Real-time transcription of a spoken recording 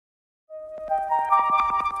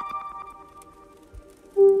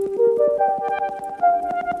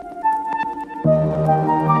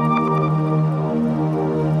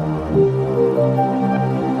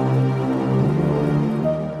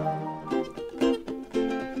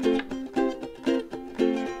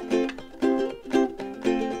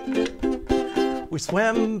We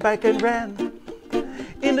swam, bike, and ran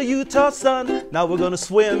in the Utah sun. Now we're gonna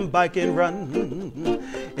swim, bike, and run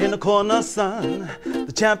in the corner sun.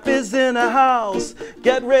 The champ is in the house.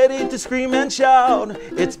 Get ready to scream and shout.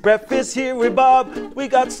 It's breakfast here with Bob. We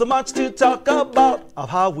got so much to talk about of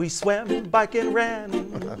how we swam, bike, and ran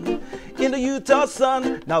in the Utah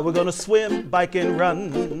sun. Now we're gonna swim, bike, and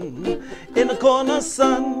run in the corner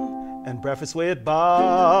sun. And breakfast with Bob.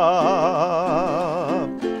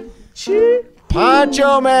 Chee.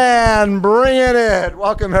 Poncho Man, bring it in.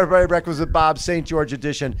 Welcome, everybody. Breakfast with Bob, St. George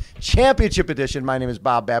edition, championship edition. My name is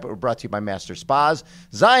Bob Babbitt. We're brought to you by Master Spas,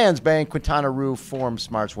 Zions Bank, Quintana Roo, Form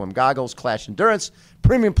Smart Swim Goggles, Clash Endurance,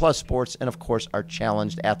 Premium Plus Sports, and, of course, our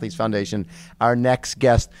Challenged Athletes Foundation. Our next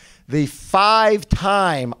guest, the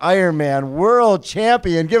 5-time Ironman world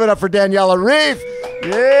champion. Give it up for Daniela Ryf.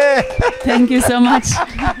 Yeah. Thank you so much.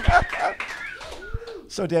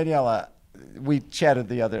 So, Daniela, we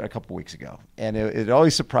chatted a couple weeks ago, and it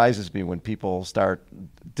always surprises me when people start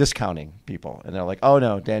discounting people, and they're like, "Oh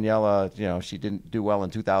no, Daniela, she didn't do well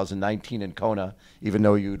in 2019 in Kona, even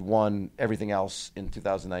though you'd won everything else in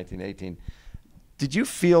 2019-18." Did you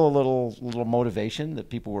feel a little motivation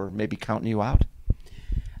that people were maybe counting you out?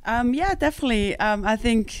 Yeah, definitely. I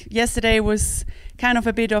think yesterday was kind of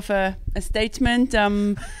a bit of a statement. I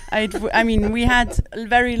mean, we had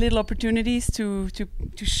very little opportunities to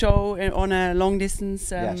show on a long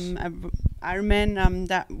distance Ironman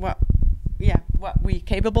what we're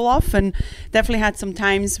capable of, and definitely had some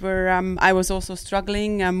times where I was also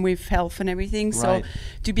struggling with health and everything. Right. So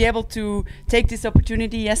to be able to take this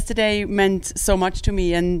opportunity yesterday meant so much to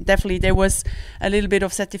me, and definitely there was a little bit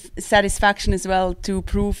of satisfaction as well to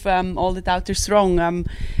prove all the doubters wrong.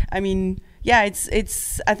 I mean, yeah, I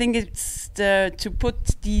think it's to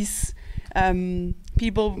put these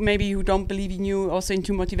people maybe who don't believe in you also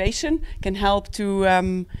into motivation can help to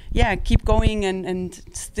keep going and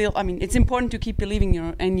still, I mean, it's important to keep believing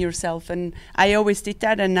in yourself, and I always did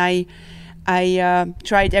that, and I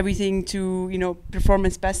tried everything to perform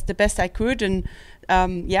the best I could, and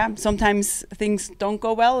sometimes things don't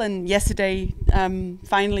go well, and yesterday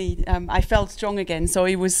finally I felt strong again, so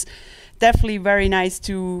it was definitely very nice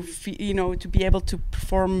to to be able to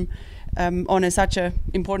perform on such a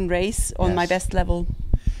important race on my best level.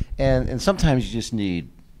 And sometimes you just need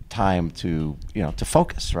time to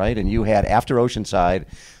focus, right? And you had, after Oceanside,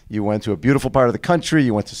 you went to a beautiful part of the country.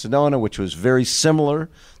 You went to Sedona, which was very similar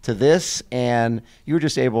to this, and you were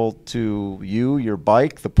just able to, your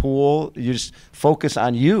bike, the pool, you just focus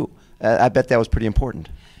on you. I bet that was pretty important.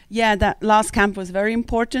 Yeah, that last camp was very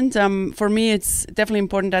important. For me, it's definitely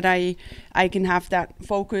important that I can have that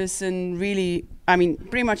focus, and really, I mean,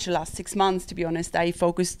 pretty much the last 6 months, to be honest, I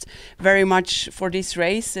focused very much for this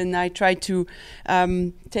race, and I tried to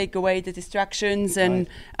take away the distractions, and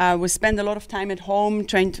we spent a lot of time at home,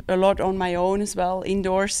 trained a lot on my own as well,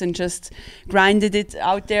 indoors, and just grinded it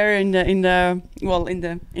out there in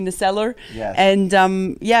the cellar. Yes. And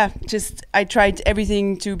just I tried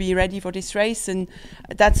everything to be ready for this race, and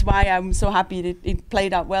that's why I'm so happy that it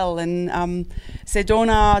played out well. And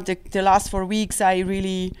Sedona, the last 4 weeks, I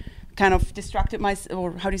really kind of distracted myself,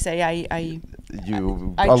 or how do you say, I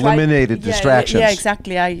eliminated distractions. Yeah,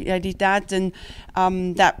 exactly. I did that, and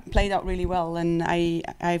that played out really well. And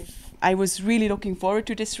I was really looking forward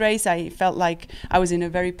to this race. I felt like I was in a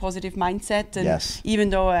very positive mindset, and even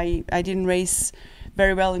though I didn't race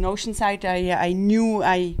very well in Oceanside, I knew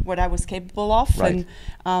what I was capable of, and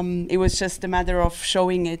it was just a matter of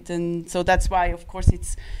showing it. And so that's why, of course,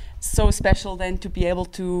 it's so special then to be able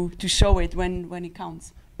to show it when it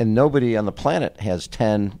counts. And nobody on the planet has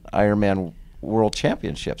 10 Ironman World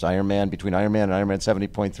Championships. Between Ironman and Ironman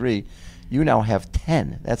 70.3, you now have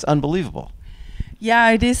 10. That's unbelievable. Yeah,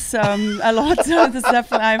 it is a lot. That's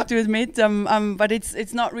definitely, I have to admit. But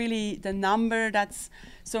it's not really the number that's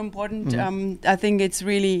so important. Mm-hmm. I think it's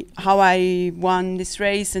really how I won this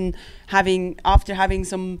race, and after having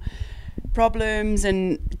some problems,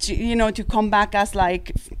 and to come back as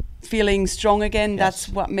like feeling strong again. That's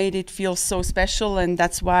what made it feel so special, and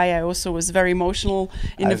that's why I also was very emotional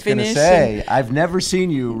in the finish. I was going to say, I've never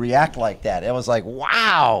seen you react like that. It was like,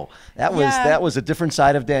 wow, that was a different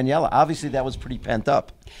side of Daniela. Obviously, that was pretty pent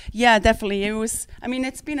up. Yeah, definitely. It was. I mean,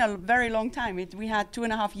 it's been a very long time. We had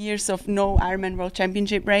 2.5 years of no Ironman World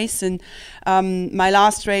Championship race, and my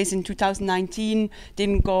last race in 2019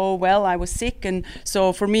 didn't go well. I was sick, and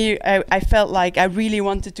so for me, I felt like I really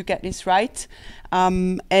wanted to get this right.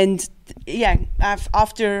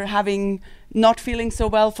 After having not feeling so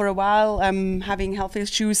well for a while, having health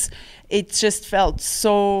issues, it just felt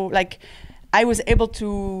so like I was able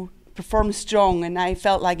to perform strong, and I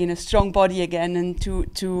felt like in a strong body again, and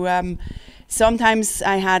to sometimes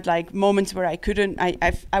I had like moments where I couldn't.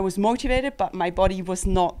 I was motivated, but my body was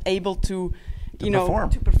not able to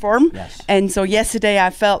perform. Yes. And so yesterday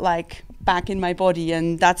I felt like back in my body,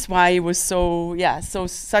 and that's why it was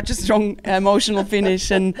such a strong emotional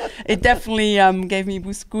finish, and it definitely gave me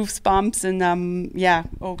goosebumps, and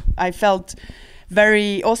I felt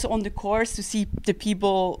very also on the course to see the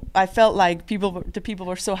people. I felt like the people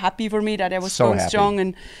were so happy for me that I was so strong,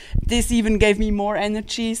 and this even gave me more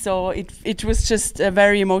energy. So it was just a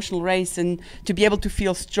very emotional race, and to be able to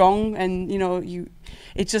feel strong, and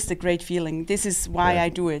it's just a great feeling. This is why I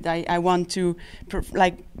do it. I want to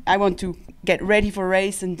get ready for a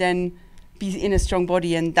race and then be in a strong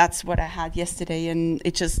body, and that's what I had yesterday, and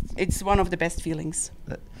it's one of the best feelings.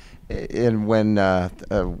 And when I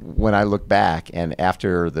look back, and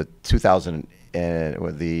after the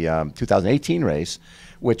 2018 race,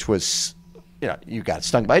 which was, you got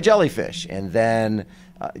stung by a jellyfish, and then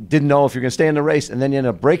didn't know if you're going to stay in the race, and then you end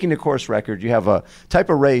up breaking the course record. You have a type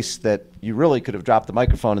of race that you really could have dropped the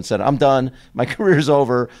microphone and said, "I'm done. My career's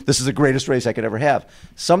over. This is the greatest race I could ever have."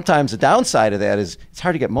 Sometimes the downside of that is it's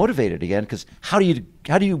hard to get motivated again, because how do you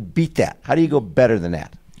beat that? How do you go better than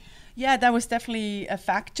that? Yeah, that was definitely a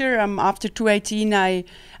factor. After 218, I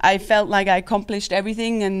felt like I accomplished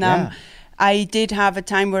everything, and I did have a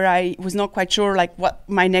time where I was not quite sure like what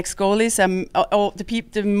my next goal is.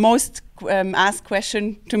 The most asked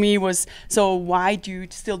question to me was, so why do you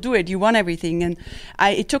still do it? You won everything, and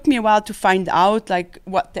it took me a while to find out like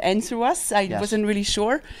what the answer was. I wasn't really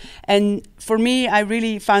sure, and for me, I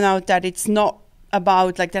really found out that it's not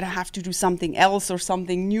about like that I have to do something else or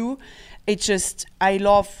something new. It's just I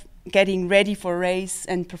love getting ready for a race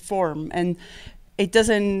and perform, and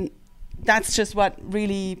that's just what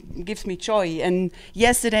really gives me joy. And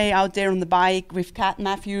yesterday out there on the bike with Kat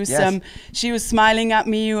Matthews, she was smiling at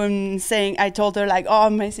me and saying, I told her like, "Oh,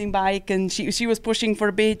 amazing bike," and she was pushing for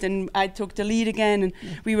a bit, and I took the lead again, and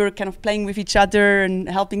we were kind of playing with each other and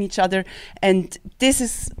helping each other, and this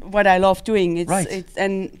is what I love doing.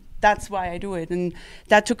 And that's why I do it, and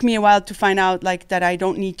that took me a while to find out like that I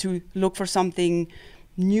don't need to look for something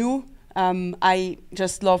new. I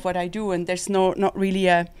just love what I do, and there's not really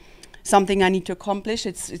something I need to accomplish.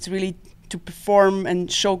 It's really to perform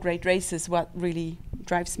and show great races what really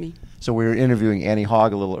drives me. So we were interviewing Annie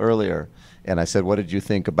Haug a little earlier, and I said, "What did you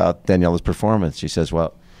think about Daniela's performance?" She says,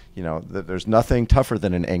 "Well, there's nothing tougher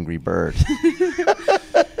than an angry bird."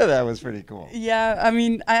 That was pretty cool. Yeah, I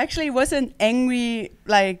mean, I actually wasn't angry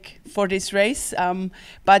like for this race,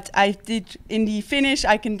 but I did in the finish.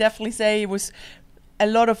 I can definitely say it was a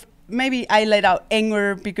lot of, maybe I let out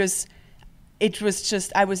anger because it was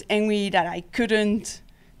just, I was angry that I couldn't,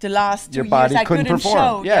 the last 2 years I couldn't perform.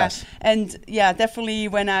 show. Yes. Yeah. And definitely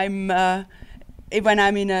when I'm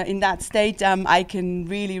in that state, I can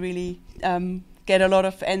really get a lot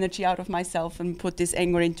of energy out of myself and put this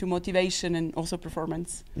anger into motivation and also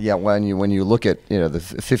performance. Yeah, when you look at the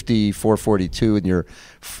 54.42 and your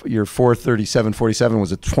 4:37.47 was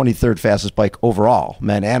the 23rd fastest bike overall,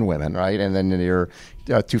 men and women, right? And then your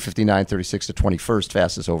 2:59.36 the 21st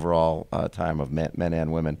fastest overall time of men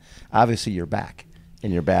and women. Obviously, you're back,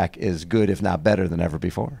 and your back is good, if not better, than ever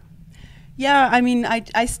before. Yeah, I mean,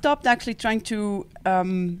 I stopped actually trying to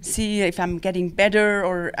see if I'm getting better,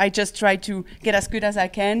 or I just try to get as good as I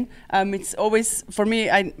can. It's always, for me,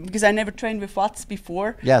 because I never trained with watts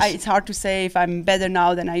before, it's hard to say if I'm better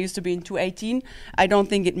now than I used to be in 218. I don't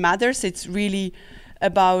think it matters. It's really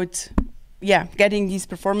about, getting these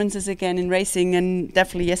performances again in racing. And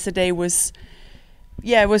definitely yesterday was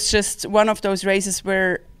just one of those races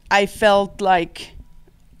where I felt like,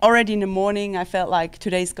 already in the morning, I felt like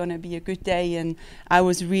today's going to be a good day, and I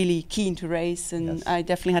was really keen to race, and I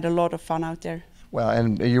definitely had a lot of fun out there. Well,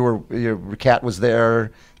 and your Kat was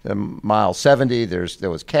there, mile 70. There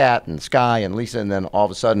was Kat and Sky and Lisa, and then all of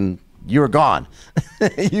a sudden you were gone.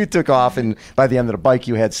 You took off, and by the end of the bike,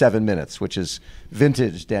 you had 7 minutes, which is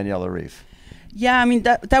vintage Daniela Ryf. Yeah, I mean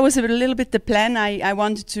that was a little bit the plan. I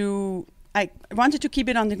wanted to keep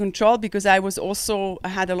it under control because I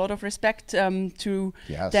had a lot of respect to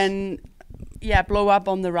then blow up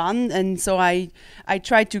on the run, and so I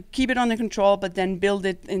tried to keep it under control, but then build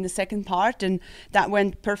it in the second part, and that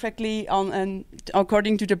went perfectly on and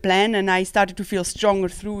according to the plan, and I started to feel stronger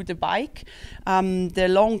through the bike. The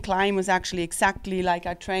long climb was actually exactly like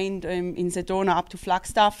I trained in Sedona up to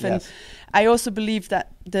Flagstaff, and I also believe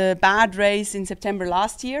that the bad race in September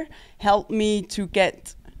last year helped me to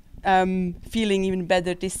get feeling even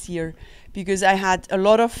better this year, because I had a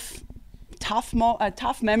lot of tough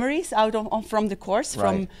memories from the course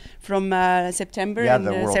from September and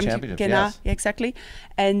the World Championship. exactly,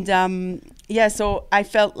 and so I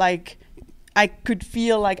felt like I could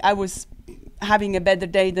feel like I was having a better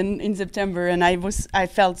day than in September, and I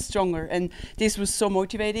felt stronger, and this was so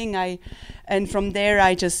motivating. And from there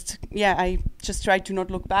I just tried to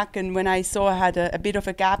not look back, and when I saw I had a bit of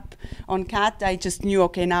a gap on Kat, I just knew,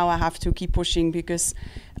 okay, now I have to keep pushing, because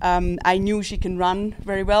I knew she can run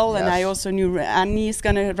very well, and I also knew Annie is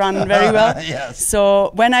going to run very well. Yes.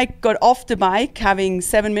 So when I got off the bike having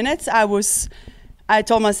 7 minutes, I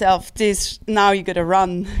told myself, now you gotta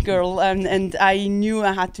run, girl, and I knew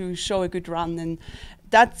I had to show a good run, and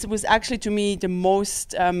that was actually to me the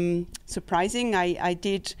most surprising. I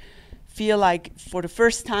did feel like for the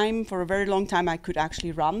first time, for a very long time, I could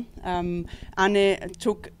actually run. Anne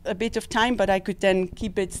took a bit of time, but I could then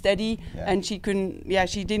keep it steady, and she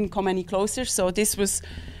didn't come any closer. So this was,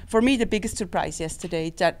 for me, the biggest surprise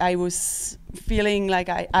yesterday, that I was feeling like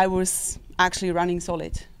I was actually running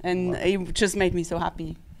solid, and it just made me so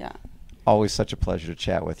happy. Yeah. Always such a pleasure to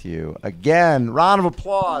chat with you. Again, round of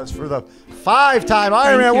applause for the 5-time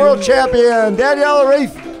Ironman world champion, Daniela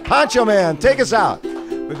Ryf. Poncho Man, take us out.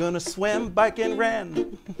 We're gonna swim, bike, and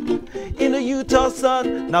run in the Utah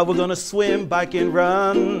sun. Now we're gonna swim, bike, and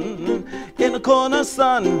run in the corner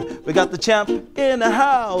sun. We got the champ in the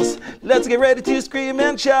house. Let's get ready to scream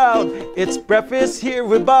and shout. It's breakfast here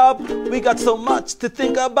with Bob. We got so much to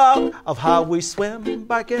think about of how we swim,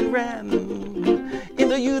 bike, and run in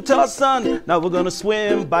the Utah sun. Now we're gonna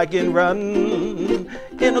swim, bike, and run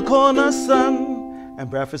in the corner sun. And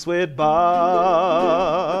breakfast with Bob.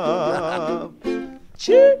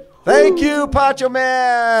 Thank you, Poncho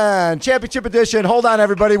Man. Championship edition. Hold on,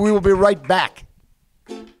 everybody. We will be right back.